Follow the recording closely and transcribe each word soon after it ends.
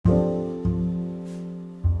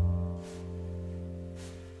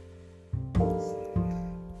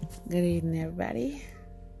Good evening, everybody.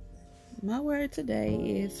 My word today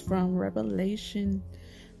is from Revelation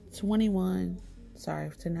 21.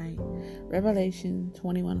 Tonight. Revelation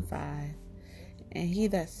 21:5. And he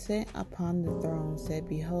that sat upon the throne said,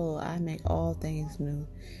 Behold, I make all things new.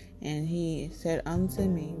 And he said unto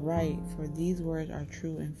me, Write, for these words are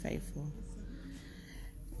true and faithful.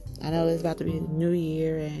 I know it's about to be a new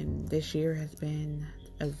year, and this year has been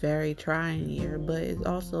a very trying year, but it's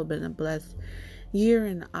also been a blessed year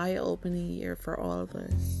and eye-opening year for all of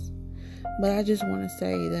us. But I just want to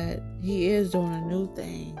say that he is doing a new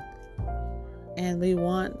thing, and we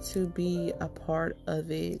want to be a part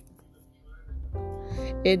of it.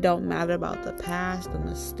 It don't matter about the past, the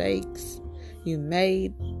mistakes you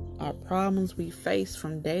made, our problems we face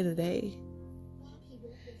from day to day.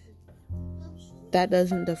 That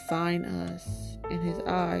doesn't define us in his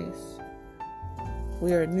eyes.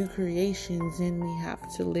 We are new creations, and we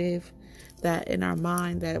have to live that in our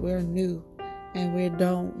mind, that we're new and we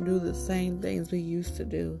don't do the same things we used to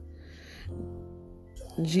do.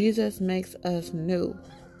 Jesus makes us new.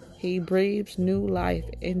 He breathes new life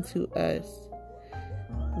into us.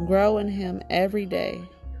 Grow in him every day.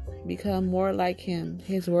 Become more like him.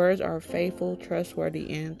 His words are faithful,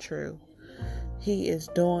 trustworthy, and true. He is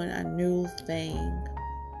doing a new thing.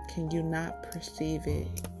 Can you not perceive it?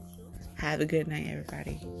 Have a good night,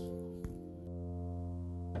 everybody.